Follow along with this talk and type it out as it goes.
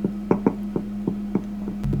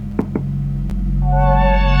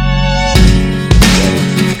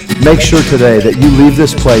make sure today that you leave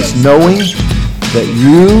this place knowing that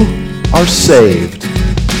you are saved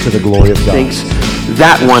to the glory of God. Thinks,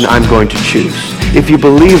 that one I'm going to choose. If you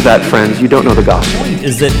believe that, friends, you don't know the gospel.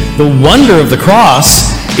 Is that the wonder of the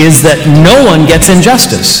cross is that no one gets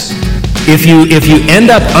injustice. If you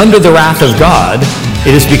end up under the wrath of God,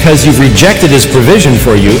 it is because you've rejected his provision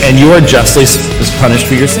for you, and you are justly punished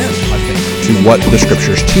for your sin. To what the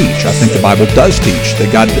scriptures teach. I think the Bible does teach that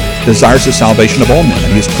God desires the salvation of all men,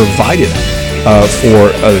 and he has provided for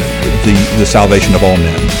the salvation of all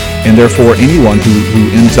men. And therefore, anyone who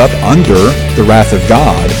ends up under the wrath of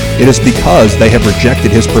God, it is because they have rejected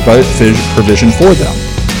his provision for them,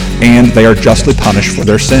 and they are justly punished for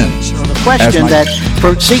their sins. The question that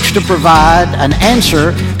seeks to provide an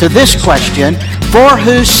answer to this question, for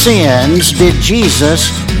whose sins did Jesus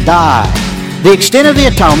die? The extent of the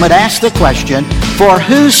atonement asks the question, for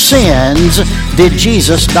whose sins did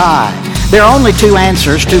Jesus die? There are only two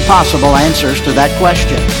possible answers to that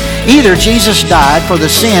question. Either Jesus died for the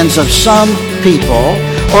sins of some people,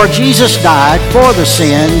 or Jesus died for the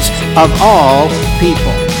sins of all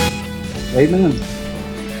people. Amen.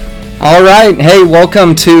 All right. Hey,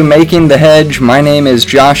 welcome to Making the Hedge. My name is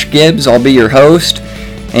Josh Gibbs. I'll be your host.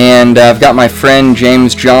 And I've got my friend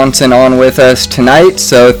James Johnson on with us tonight.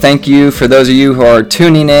 So thank you for those of you who are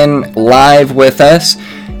tuning in live with us.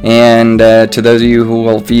 And to those of you who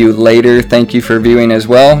will view later, thank you for viewing as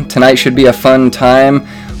well. Tonight should be a fun time.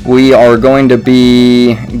 We are going to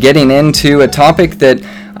be getting into a topic that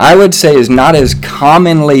I would say is not as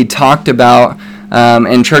commonly talked about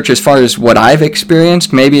in church as far as what I've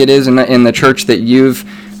experienced. Maybe it is in the church that you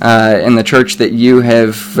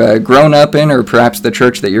have grown up in, or perhaps the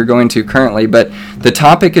church that you're going to currently. But the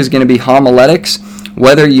topic is going to be homiletics.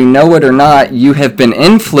 Whether you know it or not, you have been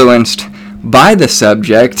influenced by the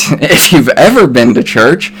subject if you've ever been to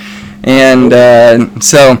church. And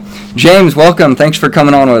so, James, welcome. Thanks for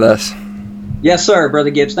coming on with us. Yes, sir, Brother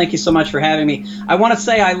Gibbs. Thank you so much for having me. I want to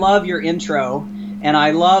say I love your intro, and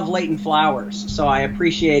I love Leighton Flowers, so I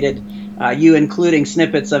appreciated you including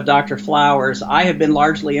snippets of Dr. Flowers. I have been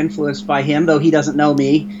largely influenced by him, though he doesn't know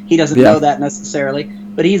me. He doesn't know that necessarily,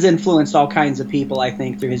 but he's influenced all kinds of people, I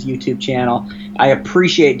think, through his YouTube channel. I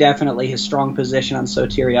appreciate definitely his strong position on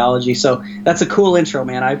soteriology. So that's a cool intro,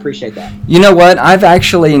 man. I appreciate that. You know what? I've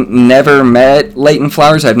actually never met Leighton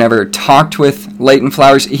Flowers. I've never talked with Leighton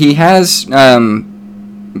Flowers. He has kind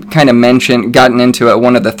of gotten into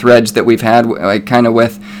one of the threads that we've had, like kind of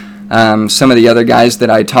with some of the other guys that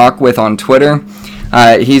I talk with on Twitter.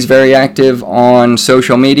 He's very active on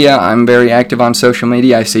social media. I'm very active on social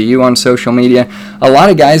media. I see you on social media. A lot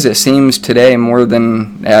of guys, it seems today, more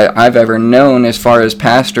than I've ever known as far as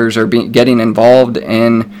pastors, are getting involved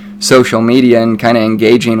in social media and kind of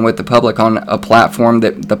engaging with the public on a platform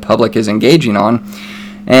that the public is engaging on.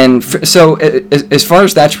 And so as far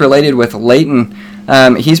as that's related with Leighton,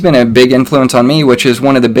 he's been a big influence on me, which is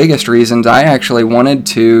one of the biggest reasons I actually wanted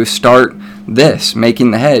to start this,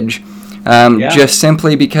 Making the Hedge, just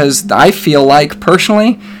simply because I feel like,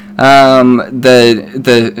 personally,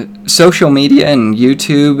 the social media and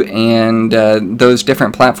YouTube and those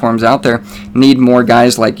different platforms out there need more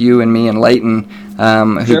guys like you and me and Leighton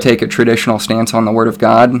who take a traditional stance on the Word of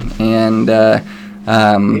God, and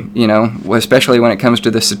especially when it comes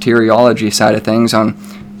to the soteriology side of things, on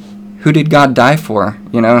who did God die for?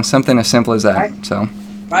 Something as simple as that. Right. So,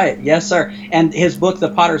 right, yes, sir. And his book, The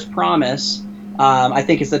Potter's Promise, I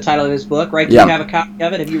think is the title of his book, right? Do you have a copy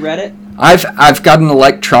of it? Have you read it? I've got an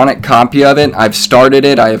electronic copy of it. I've started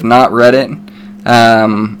it. I have not read it.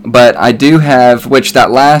 But I do have, which that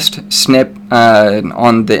last snip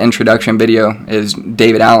on the introduction video is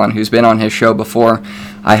David Allen, who's been on his show before.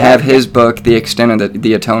 I have his book, The Extent of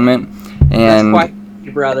the Atonement. And that's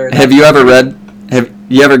quite, brother. Have you ever read? Have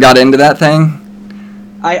you ever got into that thing?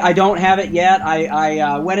 I don't have it yet.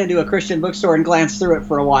 I went into a Christian bookstore and glanced through it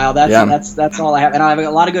for a while. That's all I have, and I have a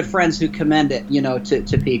lot of good friends who commend it,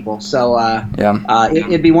 to people. So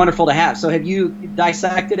it'd be wonderful to have. So have you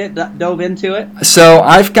dissected it, dove into it? So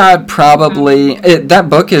I've got probably that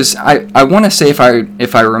book is I want to say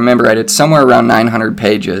if I remember right, it's somewhere around 900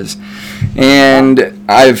 pages, and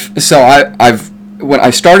when I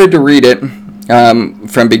started to read it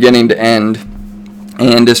from beginning to end.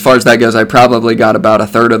 And as far as that goes, I probably got about a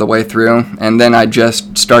third of the way through, and then I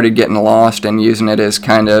just started getting lost and using it as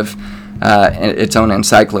kind of its own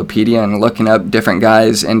encyclopedia and looking up different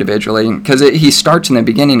guys individually, because he starts in the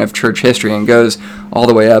beginning of church history and goes all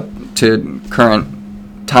the way up to current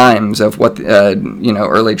times of what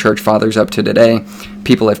early church fathers up to today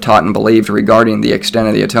people have taught and believed regarding the extent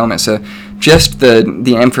of the atonement. So just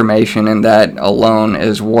the information in that alone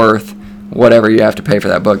is worth whatever you have to pay for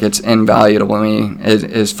that book. It's invaluable to me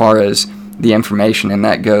as far as the information in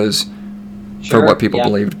that goes for what people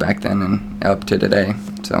believed back then and up to today.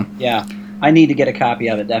 So yeah, I need to get a copy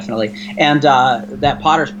of it, definitely. And that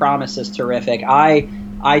Potter's Promise is terrific. I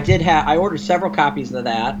ordered several copies of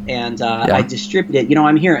that, and I distribute it.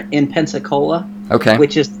 I'm here in Pensacola,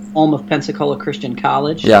 which is the home of Pensacola Christian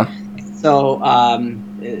College. Yeah. So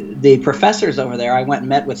the professors over there, I went and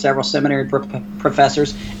met with several seminary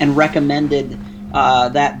professors and recommended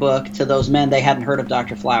that book to those men. They hadn't heard of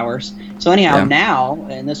Dr. Flowers. So anyhow, now,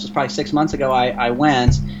 and this was probably 6 months ago, I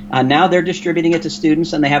went. Now they're distributing it to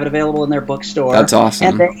students, and they have it available in their bookstore. That's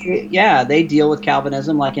awesome. And they deal with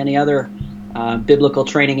Calvinism like any other biblical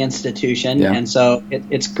training institution, and so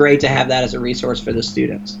it's great to have that as a resource for the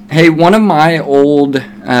students. Hey, one of my old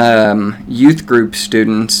youth group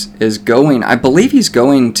students is going, I believe he's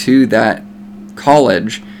going to that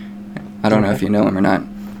college. I don't know if you know him or not,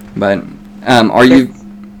 but are you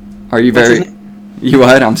very, you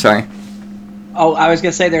what? I'm sorry. Oh, I was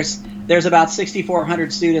going to say there's about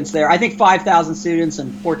 6,400 students there. I think 5,000 students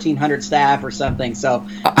and 1,400 staff or something. So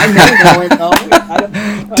I never know him,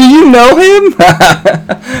 though. Do you know him?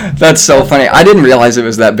 That's so funny. I didn't realize it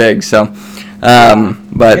was that big. So,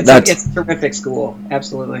 but it's a terrific school.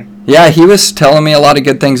 Absolutely. Yeah, he was telling me a lot of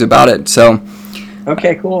good things about it. So.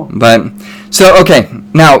 Okay, cool. But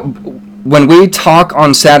now. When we talk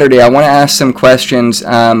on Saturday, I want to ask some questions.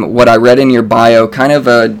 What I read in your bio, kind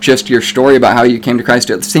of just your story about how you came to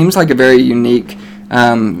Christ. It seems like a very unique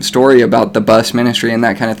story about the bus ministry and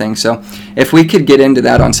that kind of thing. So if we could get into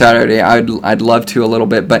that on Saturday, I'd love to a little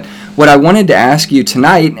bit. But what I wanted to ask you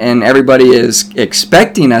tonight, and everybody is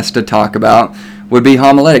expecting us to talk about, would be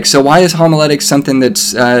homiletics. So why is homiletics something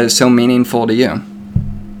that's so meaningful to you?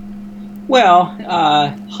 Well,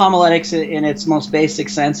 homiletics in its most basic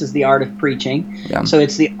sense is the art of preaching. Yeah. So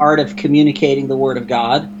it's the art of communicating the Word of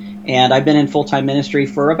God. And I've been in full-time ministry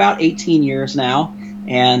for about 18 years now.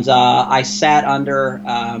 And I sat under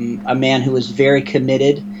a man who was very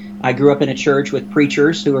committed. I grew up in a church with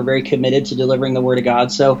preachers who were very committed to delivering the Word of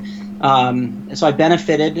God. So I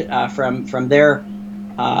benefited from their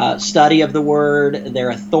study of the Word, their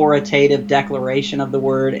authoritative declaration of the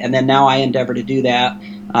Word, and then now I endeavor to do that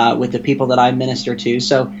with the people that I minister to.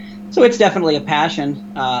 So it's definitely a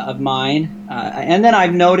passion of mine. And then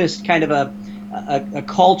I've noticed kind of a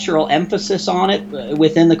cultural emphasis on it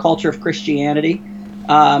within the culture of Christianity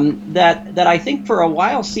that I think for a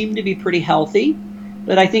while seemed to be pretty healthy.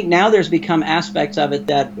 But I think now there's become aspects of it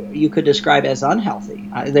that you could describe as unhealthy.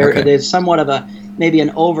 There's somewhat of maybe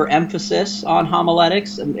an overemphasis on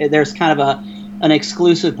homiletics. There's kind of an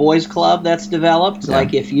exclusive boys club that's developed. Yeah.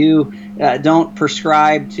 Like if you don't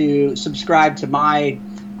subscribe to my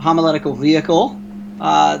homiletical vehicle,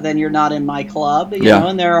 then you're not in my club. You know,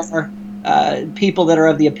 and there are people that are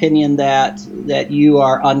of the opinion that you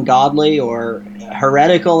are ungodly or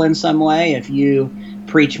heretical in some way if you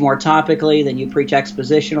preach more topically than you preach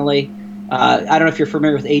expositionally. I don't know if you're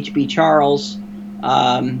familiar with H.B. Charles.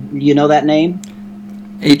 You know that name?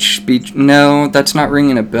 H.B. No, that's not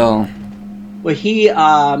ringing a bell. Well, he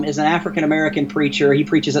is an African-American preacher. He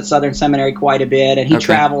preaches at Southern Seminary quite a bit, and he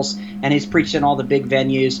travels, and he's preached in all the big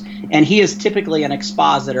venues. And he is typically an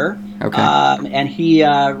expositor. Okay. And he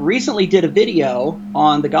recently did a video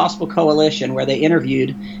on the Gospel Coalition where they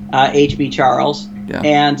interviewed H.B. Charles. Yeah.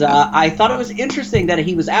 And I thought it was interesting that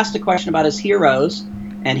he was asked a question about his heroes,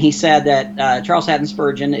 and he said that Charles Haddon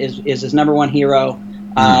Spurgeon is his number one hero,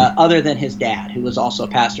 other than his dad, who was also a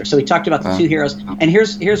pastor. So he talked about the two heroes. And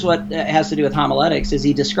here's what has to do with homiletics, is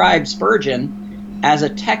he described Spurgeon as a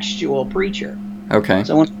textual preacher. Okay.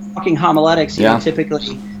 So when we're talking homiletics,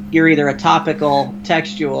 typically you're either a topical,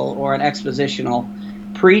 textual, or an expositional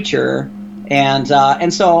preacher. And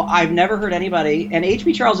so I've never heard anybody, and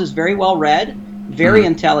H.B. Charles is very well read, very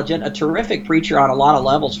intelligent, a terrific preacher on a lot of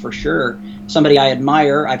levels for sure. Somebody I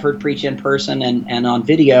admire. I've heard preach in person and on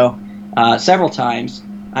video several times.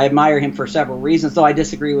 I admire him for several reasons, though I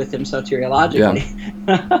disagree with him soteriologically.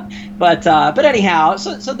 Yeah. But anyhow,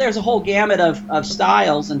 so there's a whole gamut of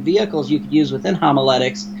styles and vehicles you could use within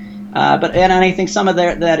homiletics. And I think some of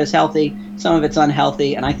that is healthy, some of it's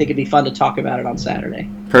unhealthy, and I think it'd be fun to talk about it on Saturday.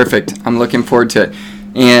 Perfect. I'm looking forward to it.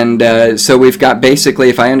 And so we've got basically,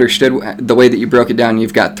 if I understood the way that you broke it down,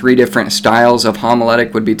 you've got three different styles of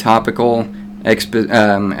homiletic. Would be topical,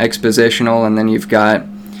 expositional, and then you've got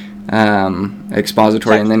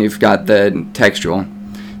expository, and then you've got the textual.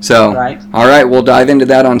 So, all right, we'll dive into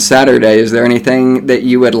that on Saturday. Is there anything that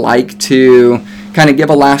you would like to kind of give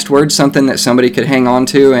a last word, something that somebody could hang on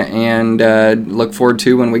to and look forward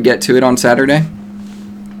to when we get to it on Saturday?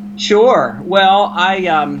 Sure. Well,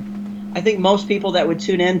 I think most people that would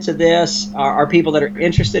tune into this are people that are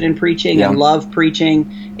interested in preaching and love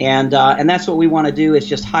preaching, and that's what we want to do, is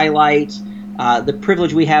just highlight the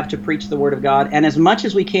privilege we have to preach the Word of God. And as much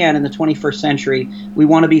as we can in the 21st century, we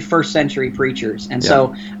want to be first century preachers. And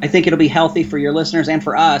so I think it'll be healthy for your listeners and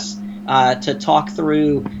for us to talk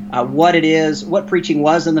through what preaching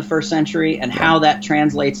was in the first century and how that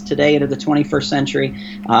translates today into the 21st century,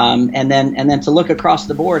 and then to look across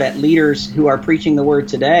the board at leaders who are preaching the Word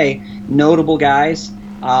today, notable guys,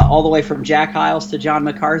 all the way from Jack Hyles to John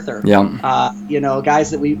MacArthur.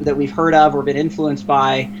 Guys that we've heard of or been influenced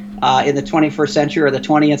by in the 21st century or the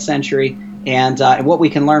 20th century, and what we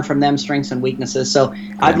can learn from them, strengths and weaknesses. So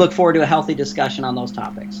I'd look forward to a healthy discussion on those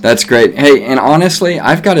topics. That's great. Hey, and honestly,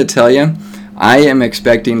 I've got to tell you, I am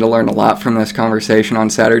expecting to learn a lot from this conversation on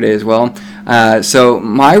Saturday as well. So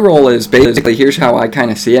my role is basically, here's how I kind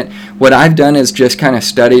of see it. What I've done is just kind of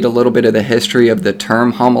studied a little bit of the history of the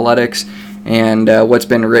term homiletics and what's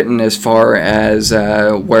been written as far as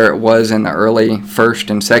where it was in the early 1st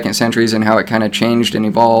and 2nd centuries and how it kind of changed and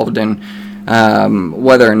evolved, and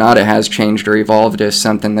whether or not it has changed or evolved is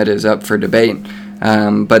something that is up for debate.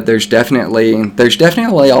 But there's definitely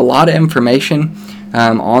a lot of information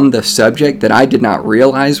on the subject that I did not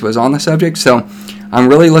realize was on the subject. So I'm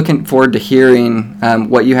really looking forward to hearing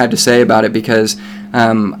what you had to say about it, because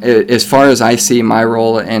as far as I see, my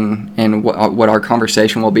role in what our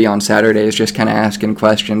conversation will be on Saturday is just kind of asking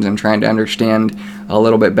questions and trying to understand a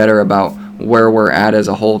little bit better about where we're at as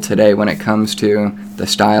a whole today when it comes to the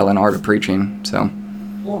style and art of preaching. So.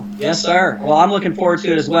 Cool. Yes, sir. Well, I'm looking forward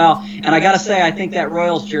to it as well. And I got to say, I think that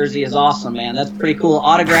Royals jersey is awesome, man. That's pretty cool.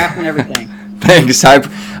 Autographed and everything. Thanks.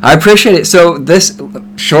 I appreciate it. So this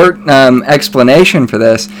short explanation for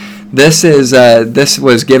this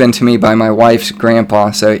was given to me by my wife's grandpa.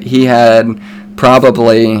 So he had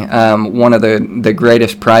probably one of the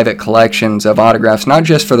greatest private collections of autographs, not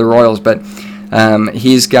just for the Royals, but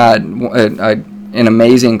he's got an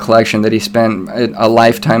amazing collection that he spent a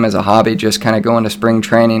lifetime as a hobby, just kind of going to spring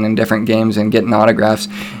training and different games and getting autographs.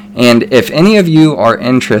 And if any of you are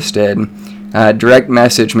interested, direct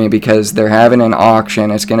message me, because they're having an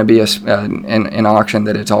auction. It's going to be an auction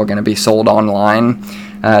that it's all going to be sold online.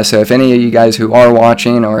 So if any of you guys who are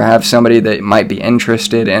watching or have somebody that might be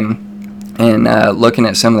interested in looking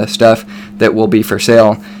at some of the stuff that will be for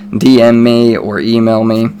sale, DM me or email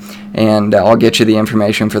me, and I'll get you the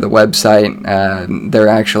information for the website. They're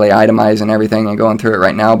actually itemizing everything and going through it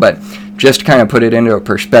right now, but just to kind of put it into a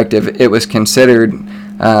perspective, it was considered,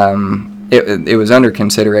 it was under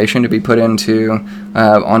consideration to be put into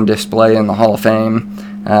on display in the Hall of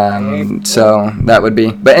Fame. So that would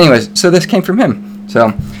be, but anyways, so this came from him.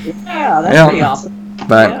 So yeah, that's pretty awesome.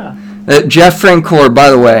 But Jeff Francoeur, by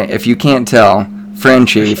the way, if you can't tell,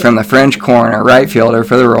 Frenchie from the French corner, right fielder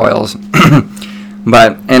for the Royals.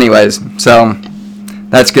 But anyways, so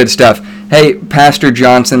that's good stuff. Hey, Pastor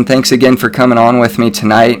Johnson, thanks again for coming on with me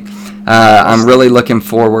tonight. I'm really looking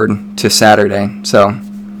forward to Saturday. So.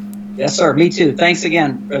 Yes, sir. Me too. Thanks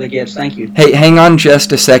again, Brother Gibbs. Thank you. Hey, hang on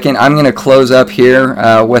just a second. I'm going to close up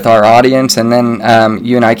here with our audience, and then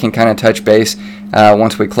you and I can kind of touch base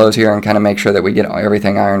once we close here and kind of make sure that we get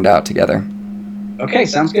everything ironed out together. Okay,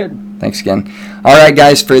 sounds good. Thanks again. All right,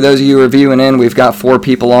 guys, for those of you reviewing in, we've got 4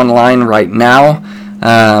 people online right now.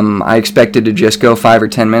 I expected to just go 5 or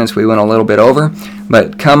 10 minutes. We went a little bit over.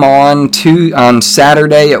 But come on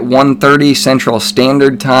Saturday at 1:30 Central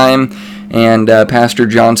Standard Time, and Pastor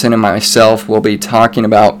Johnson and myself will be talking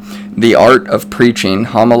about the art of preaching,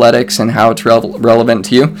 homiletics, and how it's relevant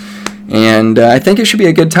to you. And I think it should be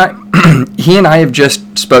a good time. He and I have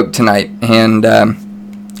just spoke tonight, and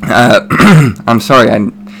I'm sorry, I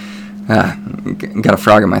got a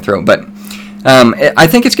frog in my throat, but I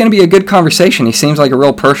think it's going to be a good conversation. He seems like a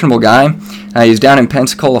real personable guy. He's down in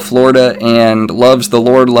Pensacola, Florida, and loves the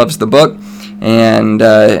Lord, loves the book, and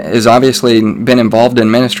has obviously been involved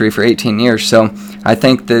in ministry for 18 years. So I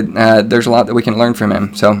think that there's a lot that we can learn from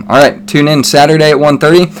him. So, all right, tune in Saturday at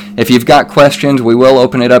 1:30. If you've got questions, we will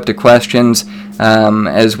open it up to questions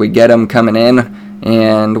as we get them coming in,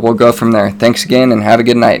 and we'll go from there. Thanks again, and have a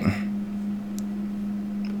good night.